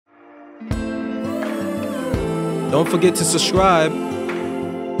Don't forget to subscribe.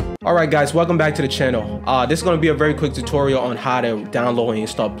 Alright guys, welcome back to the channel. This is going to be a very quick tutorial on how to download and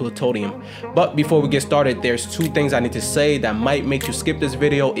install Plutonium. But before we get started, there's two things I need to say that might make you skip this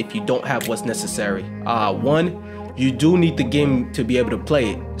video if you don't have what's necessary. One, you do need the game to be able to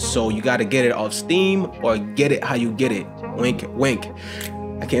play it. So you got to get it off Steam or get it how you get it. Wink, wink.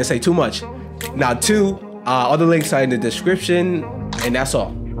 I can't say too much. Now two, all the links are in the description, and that's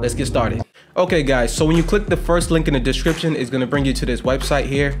all. Let's get started. Okay guys, so when you click the first link in the description, it's going to bring you to this website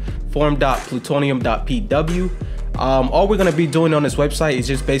here, forum.plutonium.pw. All we're going to be doing on this website is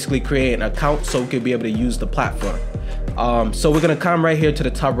just basically create an account so we can be able to use the platform. So we're going to come right here to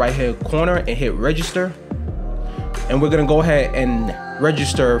the top right hand corner and hit register. And we're going to go ahead and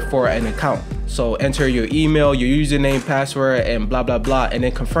register for an account. So enter your email, your username, password, and blah blah blah, and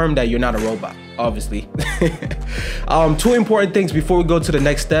then confirm that you're not a robot, obviously. Two important things before we go to the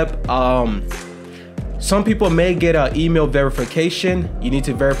next step. Some people may get an email verification. You need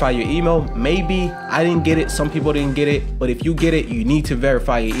to verify your email. Maybe I didn't get it, some people didn't get it, but if you get it, you need to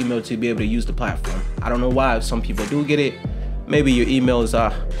verify your email to be able to use the platform. I don't know why some people do get it. Maybe your email is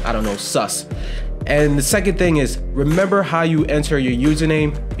I don't know, sus. And the second thing is, remember how you enter your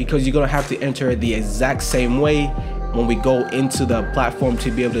username, because you're gonna have to enter it the exact same way when we go into the platform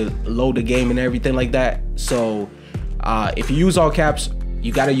to be able to load the game and everything like that. So if you use all caps,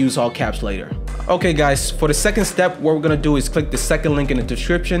 you gotta use all caps later. Okay guys, for the second step, what we're gonna do is click the second link in the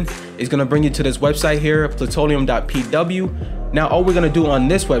description. It's gonna bring you to this website here, plutonium.pw. Now all we're gonna do on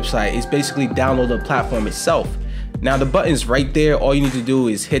this website is basically download the platform itself. Now the button's right there. All you need to do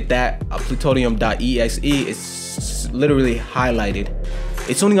is hit that, plutonium.exe. It's literally highlighted.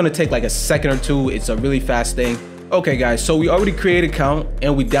 It's only gonna take like a second or two. It's a really fast thing. Okay guys, so we already created an account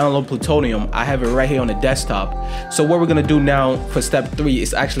and we download Plutonium. I have it right here on the desktop. So what we're gonna do now for step 3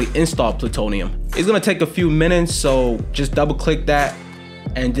 is actually install Plutonium. It's gonna take a few minutes, so just double click that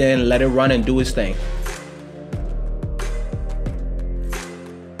and then let it run and do its thing.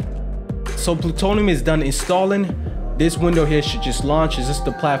 So Plutonium is done installing. This window here should just launch. Is this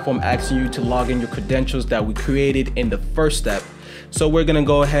the platform asking you to log in your credentials that we created in the first step? So we're gonna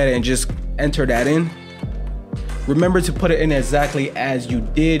go ahead and just enter that in. Remember to put it in exactly as you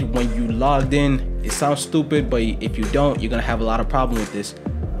did when you logged in. It sounds stupid, but if you don't, you're gonna have a lot of problem with this.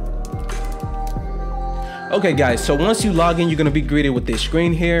 Okay guys, so once you log in, you're gonna be greeted with this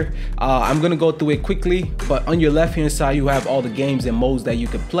screen here. I'm gonna go through it quickly, but on your left hand side, you have all the games and modes that you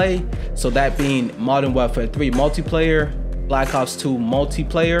can play. So that being Modern Warfare 3 multiplayer, Black Ops 2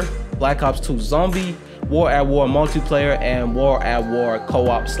 multiplayer, Black Ops 2 zombie, War at War multiplayer, and War at War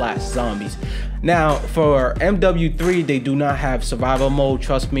co-op / zombies. Now for MW3, they do not have survival mode.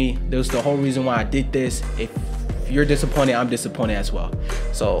 Trust me, there's the whole reason why I did this. If you're disappointed, I'm disappointed as well.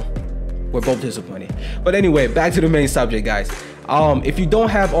 So we're both disappointed. But anyway, back to the main subject, guys. If you don't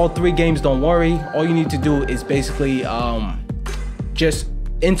have all 3 games, don't worry. All you need to do is basically just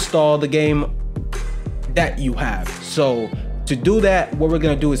install the game that you have. So to do that, what we're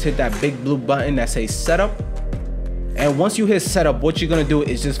gonna do is hit that big blue button that says setup. And once you hit setup, what you're gonna do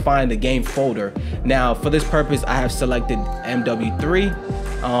is just find the game folder. Now for this purpose, I have selected MW3.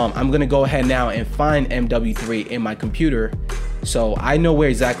 I'm gonna go ahead now and find MW3 in my computer. So I know where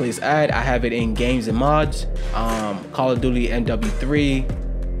exactly it's at. I have it in games and mods, Call of Duty MW3,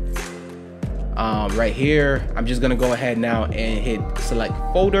 right here. I'm just gonna go ahead now and hit select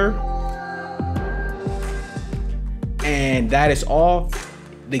folder, and that is all.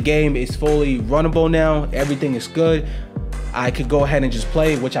 The game is fully runnable now. Everything is good. I could go ahead and just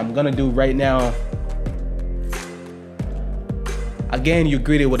play, which I'm gonna do right now. Again, you're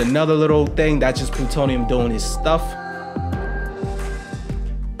greeted with another little thing. That's just Plutonium doing his stuff.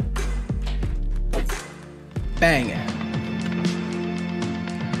 Bang.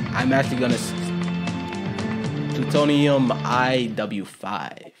 I'm actually gonna Plutonium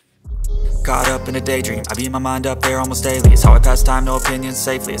IW5. Caught up in a daydream, I beat my mind up there almost daily. It's how I pass time, no opinions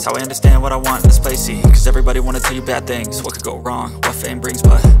safely. It's how I understand what I want in this place, see. Cause everybody wanna tell you bad things, what could go wrong, what fame brings.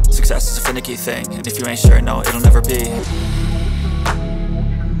 But success is a finicky thing, and if you ain't sure, no, it'll never be.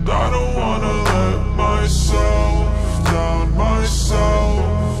 I don't wanna let myself down,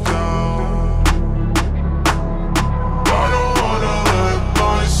 myself down. I don't wanna let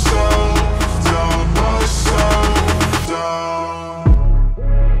myself down, myself down.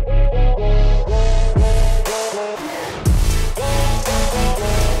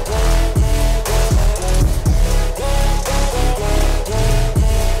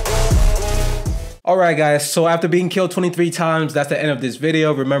 Alright guys, so after being killed 23 times, that's the end of this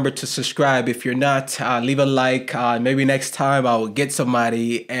video. Remember to subscribe if you're not. Leave a like. Maybe next time I will get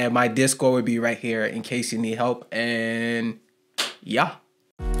somebody, and my Discord will be right here in case you need help. And yeah.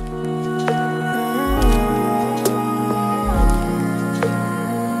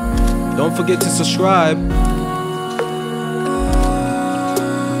 Don't forget to subscribe.